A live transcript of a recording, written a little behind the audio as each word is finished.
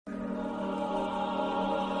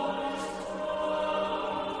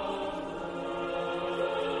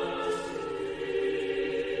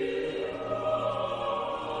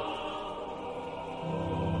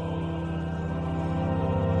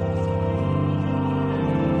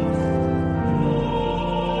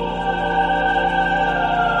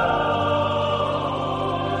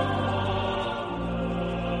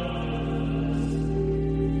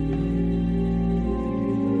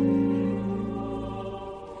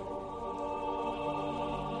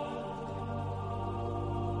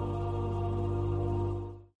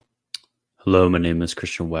Hello, my name is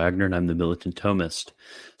Christian Wagner, and I'm the Militant Thomist.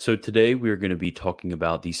 So today we are going to be talking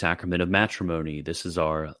about the sacrament of matrimony. This is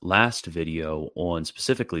our last video on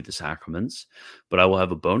specifically the sacraments, but I will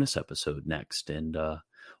have a bonus episode next. And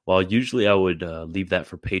while usually I would leave that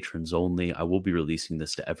for patrons only, I will be releasing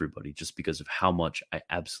this to everybody just because of how much I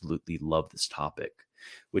absolutely love this topic,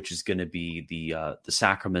 which is going to be the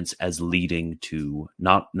sacraments as leading to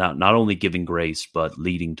not only giving grace but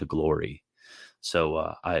leading to glory.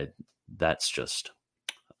 So that's just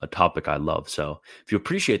a topic I love. So if you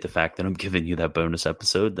appreciate the fact that I'm giving you that bonus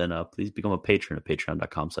episode, then please become a patron at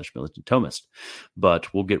patreon.com/militantthomist.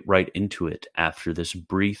 But we'll get right into it after this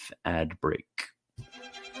brief ad break.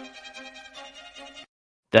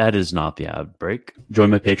 That is not the ad break. Join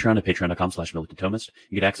my Patreon at patreon.com/militantthomist.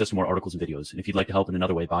 You get access to more articles and videos. And if you'd like to help in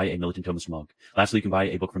another way, buy a Militant Thomist mug. Lastly, you can buy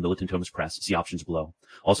a book from Militant Thomist Press. See options below.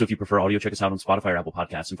 Also, if you prefer audio, check us out on Spotify or Apple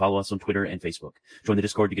Podcasts and follow us on Twitter and Facebook. Join the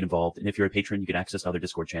Discord to get involved. And if you're a patron, you get access to other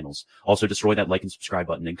Discord channels. Also, destroy that like and subscribe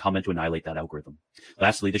button and comment to annihilate that algorithm.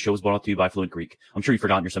 Lastly, the show is brought to you by Fluent Greek. I'm sure you've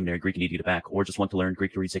forgotten your seminary Greek and need to get it back, or just want to learn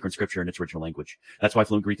Greek to read sacred scripture in its original language. That's why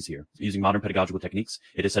Fluent Greek is here. Using modern pedagogical techniques,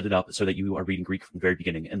 it is set it up so that you are reading Greek from the very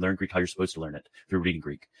beginning and learn Greek how you're supposed to learn it through reading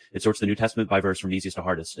Greek. It sorts the New Testament by verse from easiest to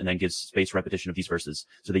hardest and then gives spaced repetition of these verses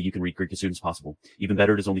so that you can read Greek as soon as possible. Even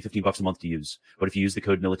better, it is only $15 a month to use. But if you use the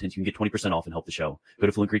code militant, you can get 20% off and help the show. Go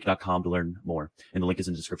to fluentgreek.com to learn more, and the link is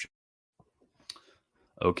in the description.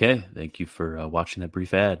 Okay, thank you for watching that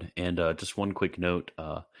brief ad. And just one quick note,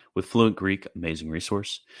 with Fluent Greek, amazing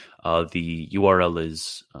resource. The URL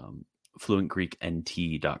is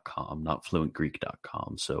fluentgreeknt.com, not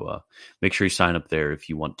fluentgreek.com. So make sure you sign up there if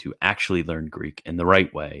you want to actually learn Greek in the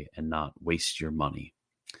right way and not waste your money.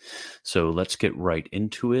 So let's get right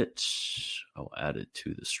into it. I'll add it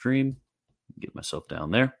to the stream. Get myself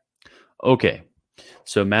down there. Okay.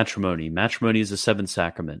 So matrimony. Matrimony is the seventh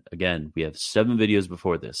sacrament. Again, we have 7 videos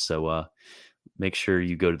before this. So make sure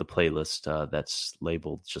you go to the playlist that's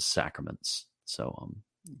labeled just sacraments. So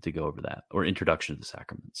to go over that, or introduction to the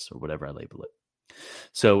sacraments, or whatever I label it.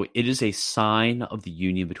 So it is a sign of the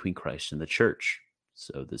union between Christ and the church.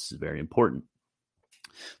 So this is very important.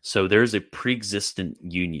 So there is a pre-existent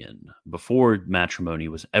union before matrimony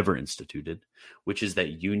was ever instituted, which is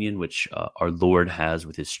that union which our Lord has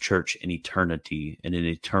with his church in eternity and in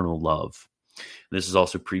eternal love. And this is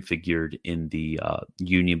also prefigured in the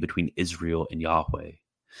union between Israel and Yahweh.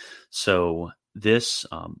 So this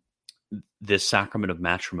sacrament of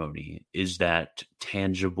matrimony is that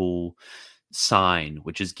tangible sign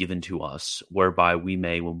which is given to us, whereby we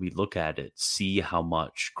may, when we look at it, see how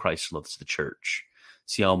much Christ loves the church.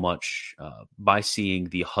 See how much, by seeing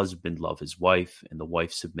the husband love his wife and the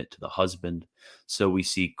wife submit to the husband, so we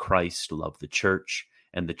see Christ love the church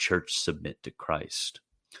and the church submit to Christ.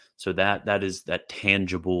 So that is that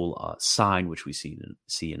tangible sign which we see.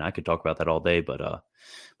 And I could talk about that all day, but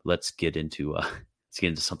let's get into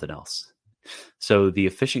something else. So the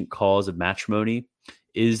efficient cause of matrimony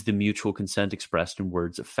is the mutual consent expressed in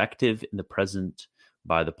words effective in the present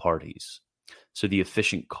by the parties. So the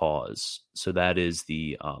efficient cause. So that is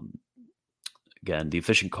the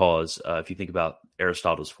efficient cause. If you think about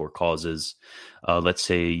Aristotle's 4 causes, let's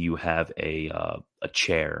say you have a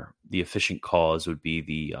chair. The efficient cause would be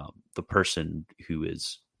the person who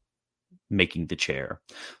is making the chair.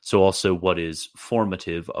 So also, what is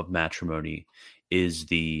formative of matrimony is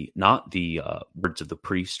not the words of the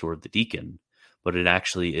priest or the deacon, but it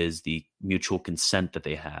actually is the mutual consent that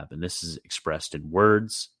they have, and this is expressed in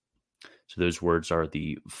words. So those words are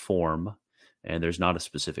the form, and there's not a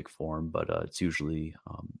specific form, but it's usually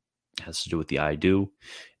has to do with the I do.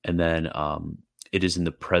 And then it is in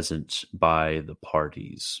the present by the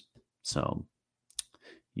parties. So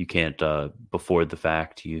you can't, before the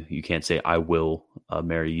fact, you can't say, I will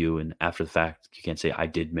marry you. And after the fact, you can't say, I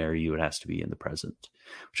did marry you. It has to be in the present,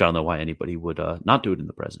 which I don't know why anybody would not do it in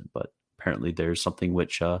the present, but apparently there's something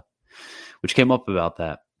which came up about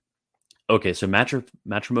that. Okay, so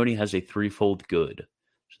matrimony has a threefold good.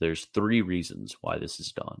 So there's 3 reasons why this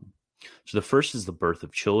is done. So the first is the birth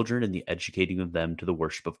of children and the educating of them to the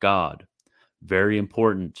worship of God. Very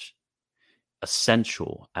important,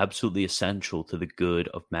 essential, absolutely essential to the good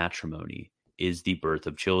of matrimony is the birth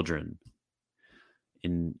of children.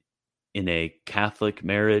 In a Catholic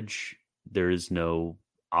marriage, there is no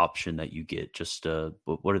option that you get. Just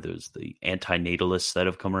what are those, the antinatalists that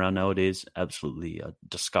have come around nowadays? Absolutely a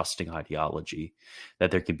disgusting ideology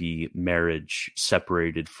that there can be marriage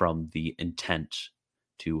separated from the intent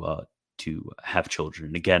to have children.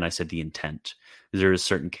 And again, I said the intent, because there are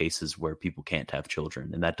certain cases where people can't have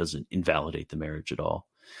children, and that doesn't invalidate the marriage at all.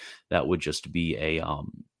 That would just be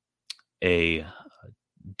a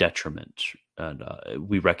detriment. And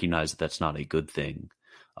we recognize that that's not a good thing.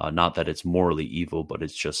 Not that it's morally evil, but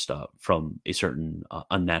it's just from a certain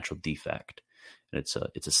unnatural defect. And it's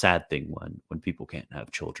a sad thing when people can't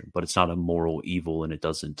have children, but it's not a moral evil, and it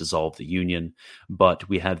doesn't dissolve the union. But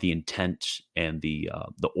we have the intent and the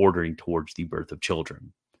ordering towards the birth of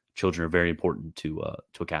children. Children are very important to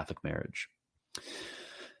a Catholic marriage.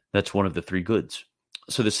 That's one of the three goods.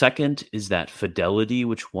 So the second is that fidelity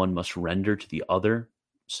which one must render to the other.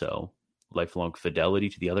 So lifelong fidelity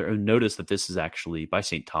to the other. And notice that this is actually by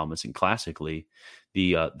St. Thomas, and classically,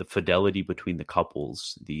 the fidelity between the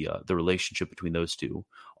couples, the relationship between those two,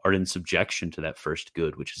 are in subjection to that first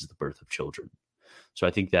good, which is the birth of children. So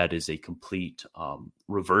I think that is a complete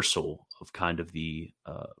reversal of kind of the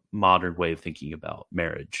modern way of thinking about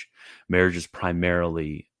marriage. Marriage is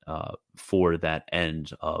primarily for that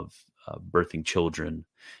end of birthing children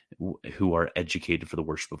who are educated for the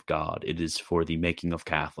worship of God. It is for the making of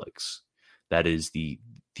Catholics. That is the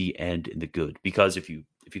end and the good. Because if you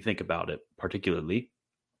think about it, particularly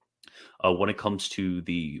when it comes to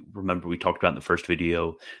remember we talked about in the first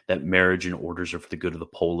video that marriage and orders are for the good of the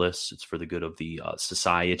polis. It's for the good of the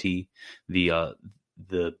society. The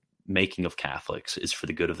making of Catholics is for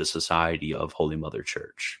the good of the society of Holy Mother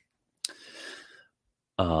Church.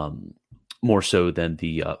 More so than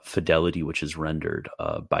the fidelity which is rendered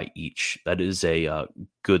by each. That is a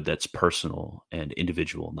good that's personal and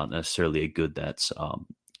individual, not necessarily a good that's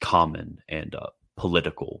common and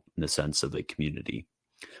political in the sense of a community,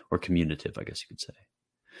 or communitive, I guess you could say.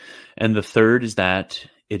 And the third is that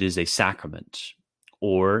it is a sacrament,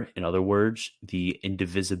 or in other words, the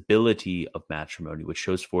indivisibility of matrimony, which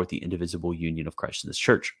shows forth the indivisible union of Christ in this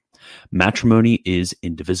church. Matrimony is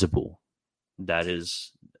indivisible. That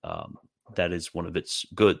is one of its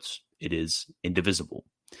goods. It is indivisible.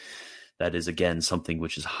 That is, again, something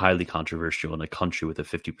which is highly controversial in a country with a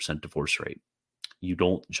 50% divorce rate. You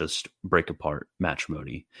don't just break apart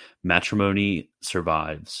matrimony. Matrimony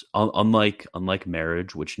survives. Unlike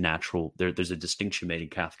marriage, which there's a distinction made in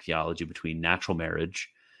Catholic theology between natural marriage,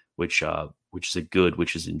 which is a good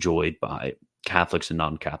which is enjoyed by Catholics and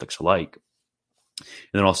non-Catholics alike, and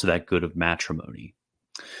then also that good of matrimony,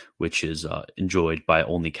 which is enjoyed by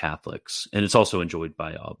only Catholics, and it's also enjoyed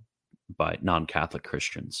by non-Catholic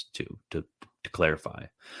Christians too. To clarify,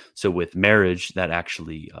 so with marriage, that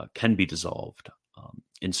actually can be dissolved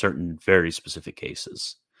in certain very specific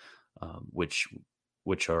cases, which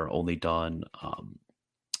are only done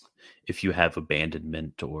if you have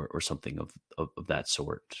abandonment or something of that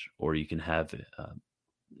sort, or you can have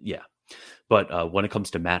But when it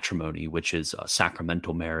comes to matrimony, which is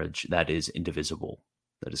sacramental marriage, that is indivisible.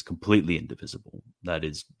 That is completely indivisible. That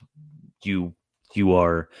is, you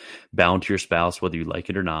are bound to your spouse, whether you like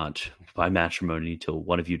it or not, by matrimony till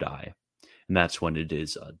one of you die. And that's when it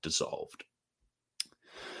is dissolved.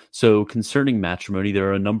 So concerning matrimony, there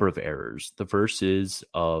are a number of errors. The first is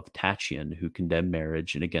of Tatian, who condemned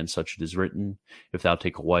marriage, and against such it is written, if thou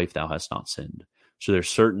take a wife, thou hast not sinned. So there's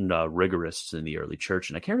certain rigorists in the early church,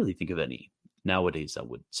 and I can't really think of any nowadays that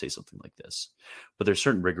would say something like this. But there's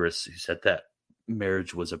certain rigorists who said that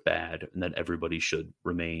marriage was a bad, and that everybody should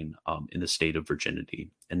remain in the state of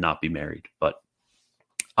virginity and not be married. But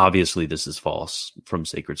obviously this is false from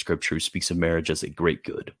sacred scripture, who speaks of marriage as a great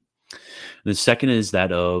good. And the second is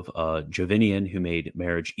that of Jovinian, who made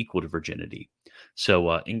marriage equal to virginity.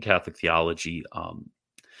 So in Catholic theology,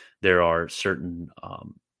 there are certain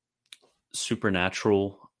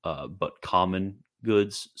supernatural but common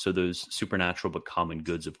goods. So those supernatural but common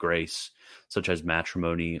goods of grace, such as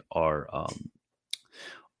matrimony, are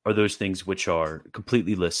those things which are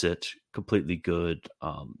completely licit, completely good.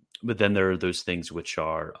 But then there are those things which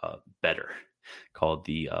are better, called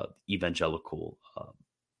the evangelical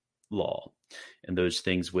law, and those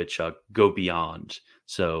things which go beyond.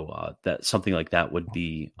 So that something like that would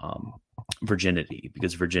be virginity,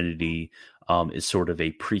 because virginity is sort of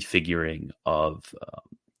a prefiguring of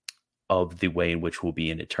the way in which we'll be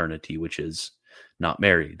in eternity, which is not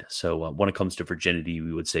married. So when it comes to virginity,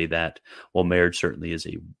 we would say that, well, marriage certainly is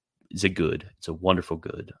a good, it's a wonderful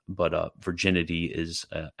good, but virginity is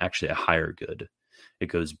actually a higher good. It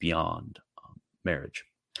goes beyond marriage.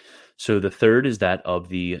 So the third is that of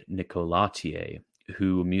the Nicolaitai,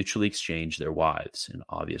 who mutually exchanged their wives, and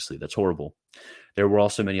obviously that's horrible. There were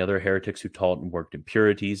also many other heretics who taught and worked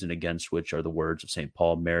impurities, and against which are the words of St.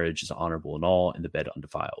 Paul, marriage is honorable in all, and the bed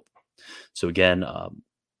undefiled. So again,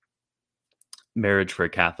 marriage for a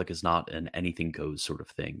Catholic is not an anything goes sort of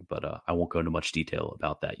thing, but I won't go into much detail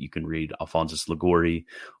about that. You can read Alphonsus Liguori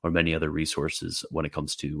or many other resources when it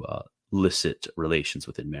comes to licit relations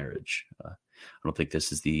within marriage. I don't think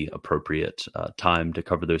this is the appropriate time to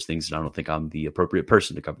cover those things, and I don't think I'm the appropriate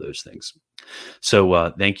person to cover those things.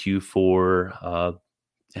 So thank you for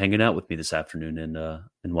hanging out with me this afternoon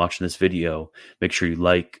and watching this video. Make sure you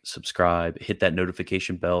like, subscribe, hit that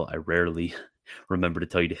notification bell. I rarely remember to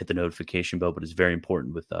tell you to hit the notification bell, but it's very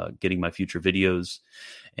important with getting my future videos.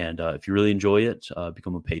 And if you really enjoy it,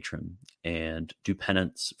 become a patron and do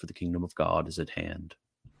penance, for the kingdom of God is at hand.